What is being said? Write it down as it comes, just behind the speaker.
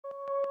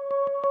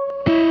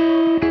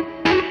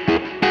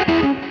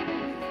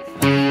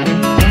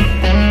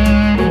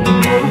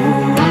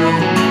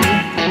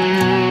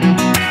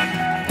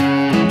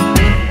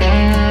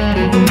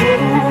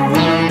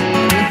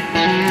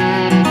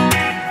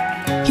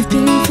You've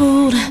been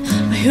fooled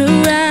by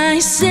her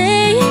eyes,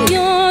 saying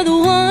you're the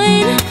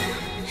one.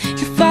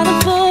 You're falling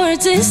for a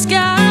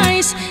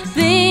disguise,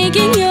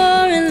 thinking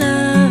you're in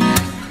love.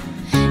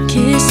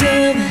 Kiss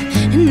of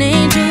an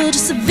angel,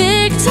 just a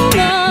victim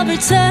of her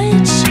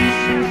touch.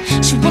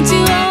 She wants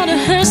you all to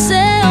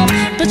herself,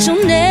 but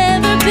you'll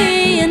never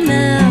be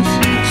enough.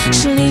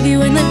 She'll leave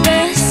you in the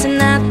dust and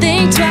not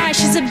think twice.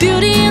 She's a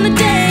beauty in the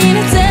day and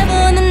a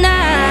devil in the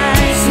night.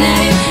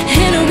 Snake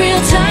in a real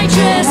tight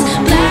dress,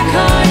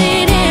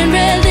 black-hearted and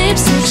red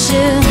lipstick.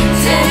 She'll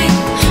take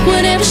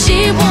whatever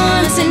she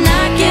wants and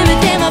not give a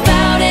damn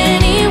about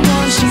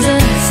anyone. She's a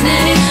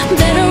snake,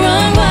 better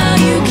run while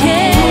you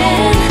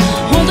can.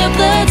 Hold the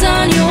blood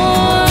on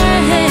your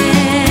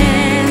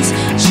hands.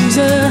 She's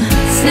a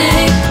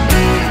snake.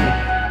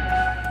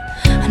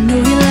 I know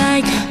you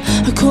like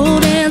her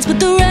cold hands, but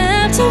they're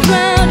wrapped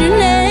around your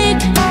neck.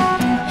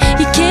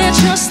 You can't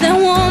trust that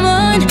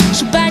woman,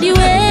 she'll bite you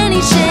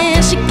any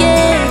chance she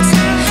gets.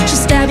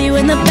 She'll stab you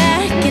in the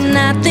back and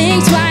not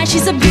think twice.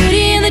 She's a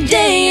beauty in the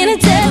day and a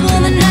devil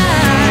in the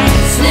night.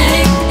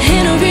 Snake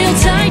in a real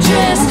tight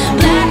dress,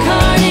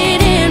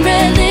 black-hearted and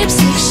red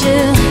lipstick.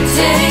 She'll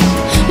take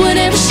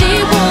whatever she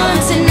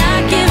wants and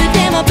not give a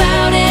damn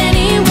about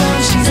anyone.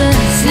 She's a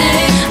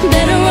snake,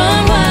 better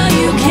run while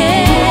you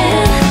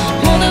can.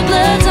 Hold the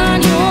blood on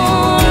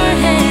your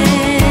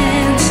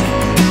hands.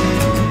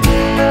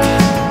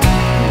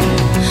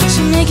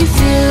 She'll make you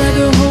feel like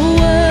her whole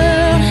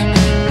world,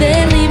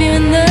 then leave you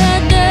in the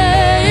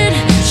dirt.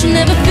 She'll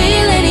never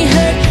feel any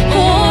hurt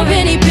or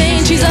any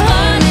pain. She's a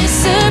heartless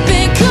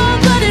serpent,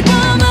 cold-blooded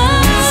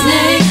woman.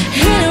 Snake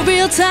in a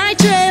real tight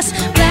dress,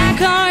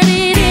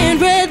 black-hearted and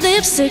red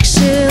lipstick.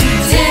 She'll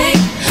take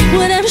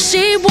whatever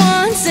she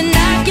wants and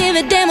not give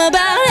a damn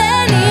about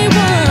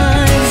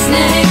anyone.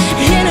 Snake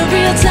in a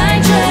real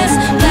tight dress,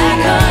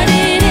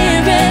 black-hearted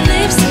and red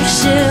lipstick.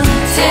 She'll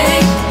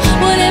take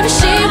whatever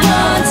she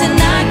wants and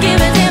not give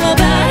a damn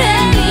about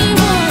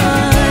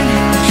anyone.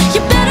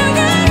 You better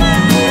run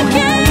while you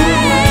can.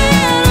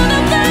 All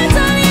the blood's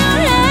on your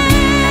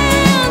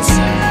hands.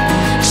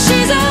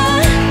 She's a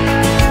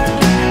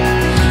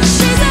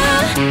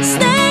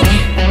snake.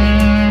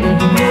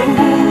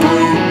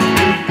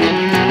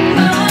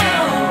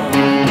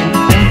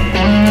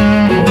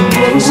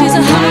 She's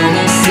a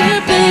heartless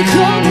serpent,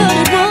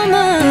 cold-blooded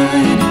woman.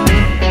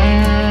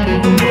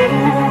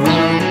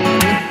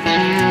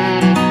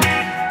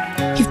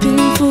 You've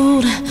been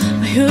fooled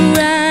by her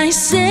eyes,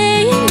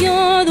 saying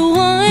you're the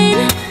one.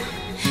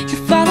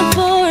 You're falling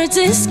for a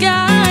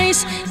disguise,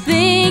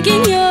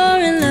 thinking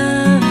you're in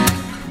love.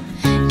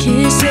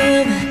 Kiss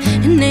of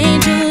an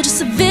angel,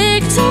 just a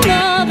victim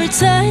of her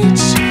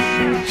touch.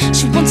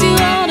 She wants you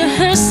all to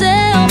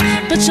herself,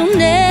 but you'll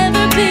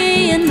never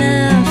be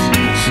enough.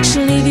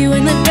 She'll leave you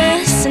in the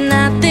dust and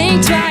not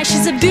think twice.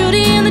 She's a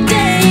beauty in the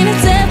day and a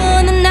devil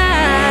in the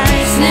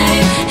night.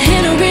 Snake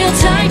in a real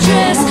tight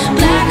dress,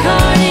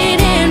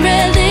 black-hearted and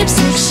red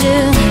lipstick.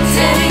 She'll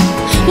take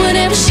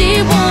whatever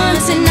she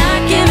wants and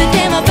not give a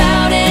damn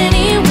about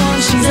anyone.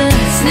 She's a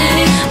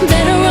snake,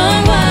 better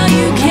run while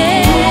you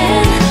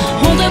can.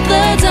 Hold the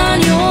blood on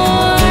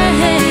your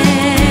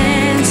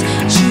hands.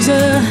 She's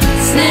a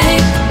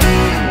snake.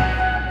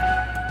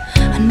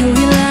 I know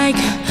you like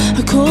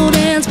her cold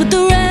hands, but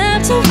they're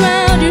wrapped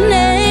around your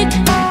neck.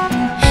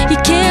 You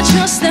can't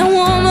trust that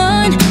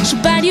woman,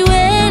 she'll bite you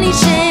any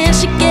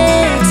chance she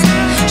gets.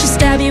 She'll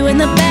stab you in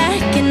the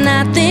back and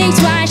not think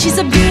twice. She's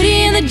a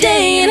beauty in the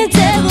day and a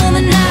devil in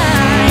the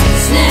night.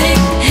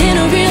 Snake in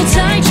a real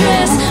tight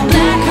dress,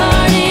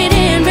 black-hearted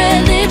and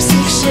red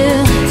lipstick.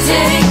 She'll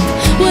take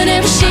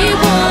whatever she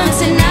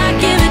wants and not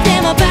give a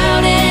damn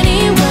about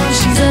anyone.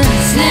 She's a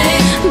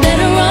snake,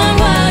 better run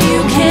while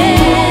you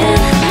can.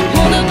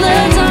 Hold the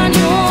blood on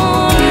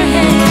your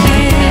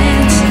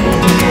hands.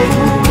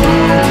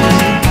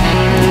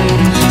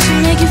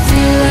 She'll make you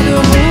feel like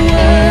her whole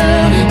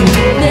world,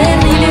 then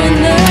leave you in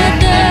the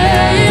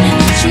dirt.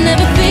 She'll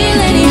never feel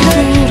any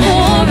hurt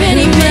or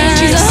any pain.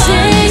 She's a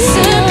heartless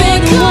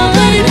serpent,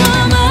 cold-blooded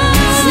woman.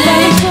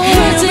 Snake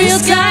in a real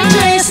tight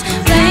dress,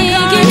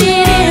 black-hearted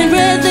and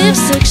red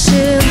lipstick.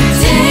 She'll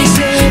take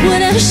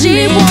whatever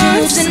she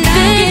wants and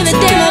not give a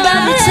damn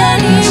about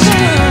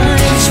anyone.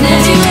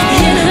 Snake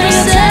in a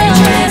real tight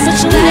dress, but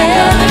she'll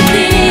never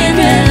be in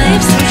red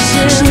lipstick.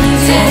 She'll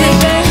take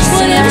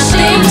whatever she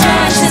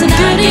wants. She's a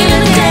beauty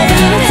in the day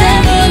and a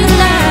devil in the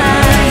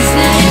night.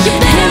 Snake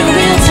in a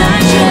real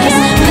tight dress,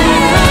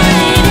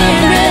 black-hearted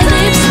and red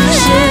lipstick.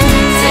 She'll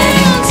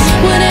take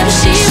whatever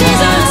she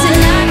wants and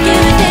not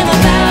give a damn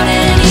about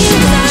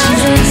anyone.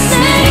 She's a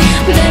snake,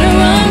 better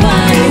run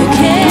while you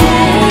can.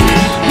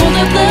 Hold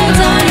the blood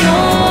on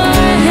your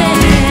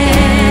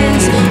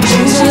hands.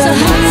 She's a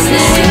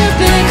heartless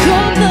serpent,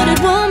 cold-blooded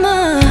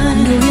woman. I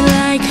know you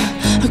like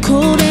her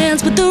cold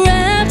hands, but they're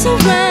wrapped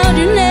around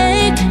your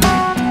neck.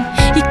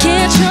 You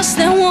can't trust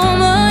that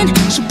woman,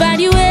 she'll bite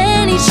you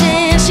any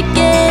chance she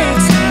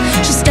gets.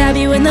 She'll stab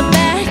you in the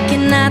back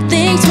and not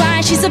think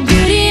twice. She's a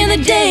beauty in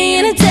the day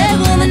and a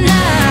devil in the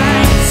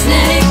night.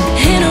 Snake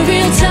in a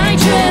real tight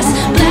dress,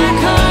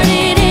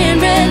 black-hearted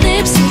and red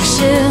lipstick.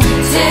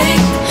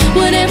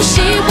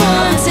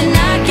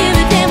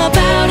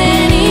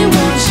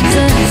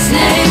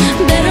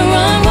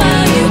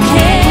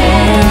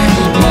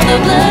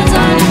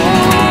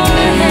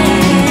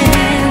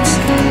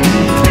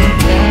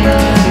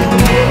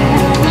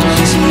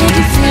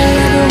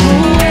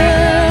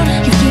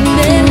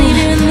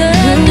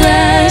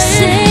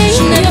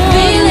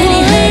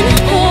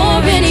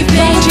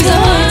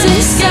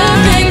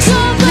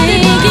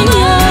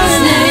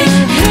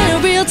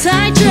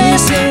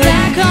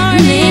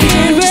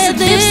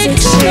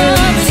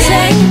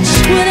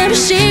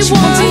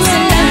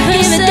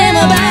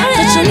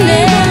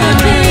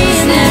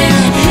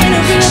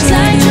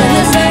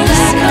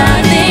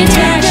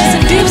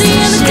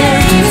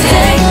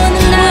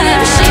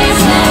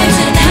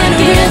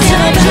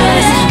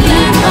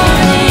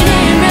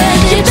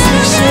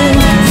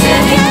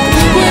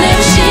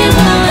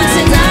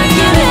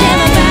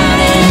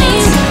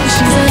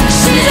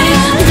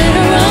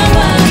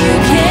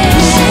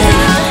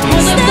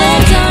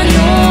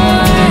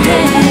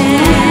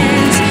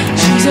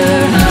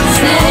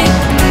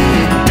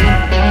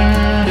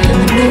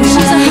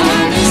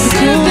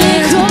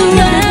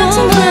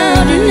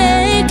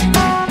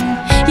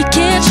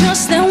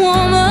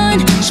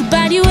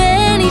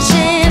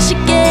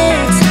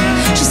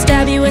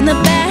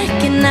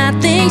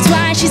 think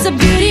twice. She's a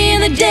beauty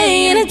in the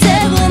day and a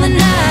devil in the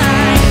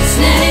night.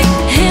 Snake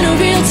in a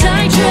real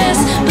tight dress,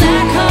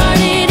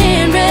 black-hearted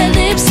and red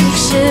lipstick.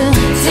 She'll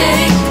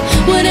take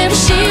whatever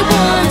she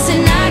wants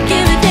and not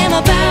give a damn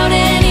about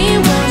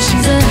anyone.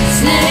 She's a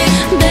snake,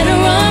 better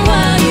run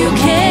while you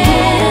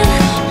can.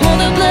 All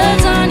the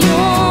blood's on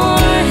your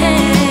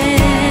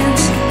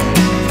hands.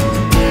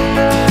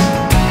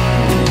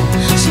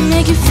 She'll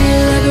make you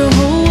feel like her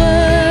whole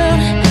world,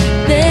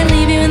 then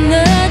leave you in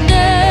the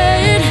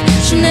dirt.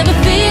 She'll never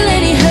feel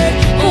any hurt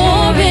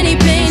or any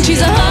pain.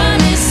 She's a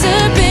heartless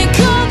serpent,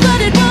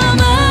 cold-blooded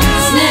woman.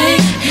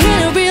 Snake in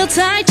a real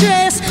tight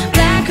dress,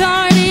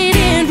 black-hearted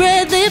and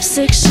red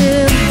lipstick.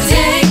 She'll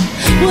take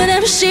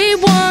whatever she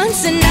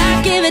wants and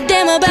not give a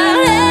damn about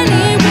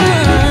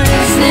anyone.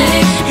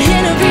 Snake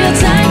in a real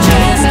tight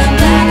dress,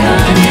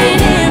 black-hearted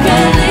and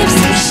red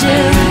lipstick.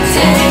 She'll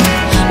take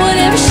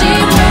whatever she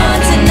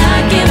wants and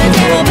not give a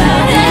damn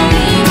about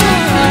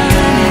anyone.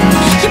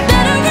 You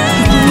better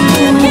run while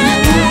you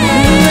can.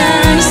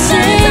 You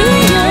say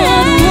you're the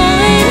one.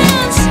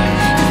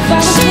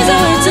 She's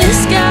always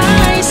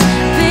disguised,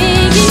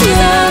 thinking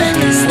you're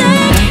a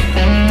snake.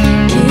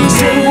 Kiss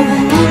her,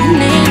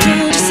 an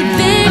angel, just a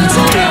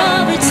victim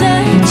of her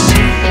touch.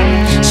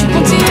 She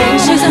wants you all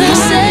she's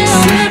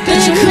herself, but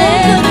she'll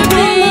never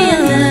be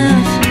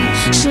enough.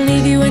 She'll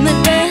leave you in the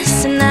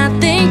dust and not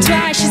think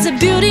twice. She's a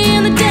beauty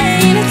in the day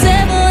and a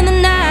devil in the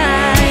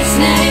night.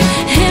 Snake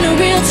in a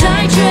real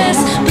tight dress,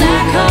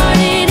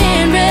 black-hearted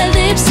and red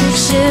lipstick.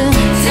 She'll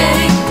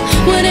take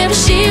whatever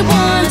she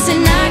wants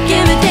and not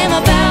give a damn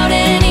about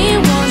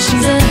anyone.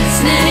 She's a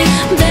snake,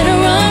 better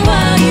run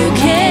while you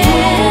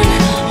can.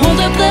 All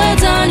the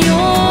blood's on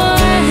your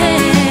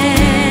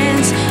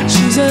hands.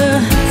 She's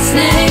a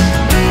snake.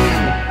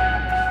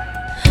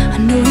 I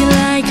know you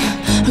like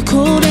her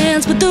cold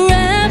hands, but they're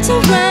wrapped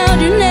around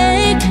your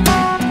neck.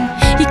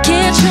 You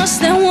can't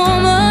trust that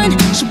woman,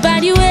 she'll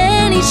bite you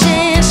any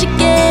chance she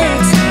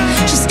gets.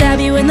 She'll stab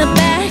you in the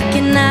back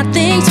and not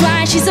think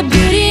twice. She's a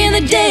beauty in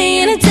the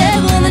day and a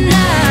devil in the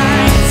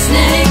night.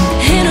 Snake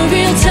in a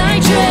real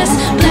tight dress,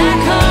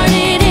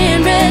 black-hearted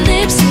and red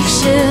lipstick.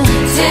 She'll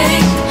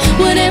take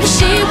whatever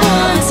she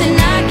wants and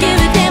not give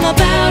a damn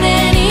about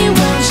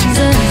anyone. She's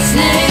a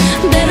snake,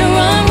 better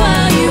run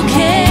while you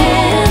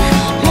can.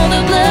 All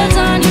the blood's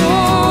on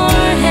your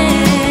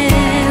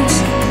hands.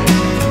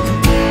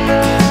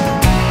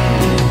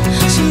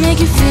 She'll make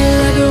you feel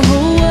like her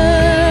whole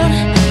world,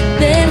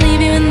 then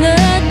leave you in the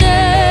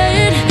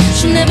dirt.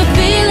 She'll never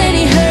feel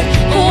any hurt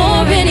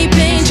or any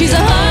pain. She's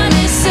a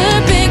heartless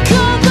serpent,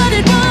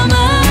 cold-blooded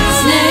woman.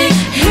 Snake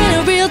in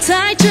a real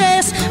tight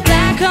dress,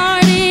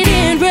 black-hearted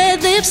and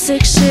red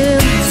lipstick. She'll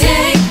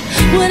take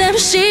whatever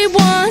she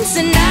wants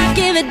and not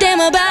give a damn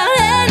about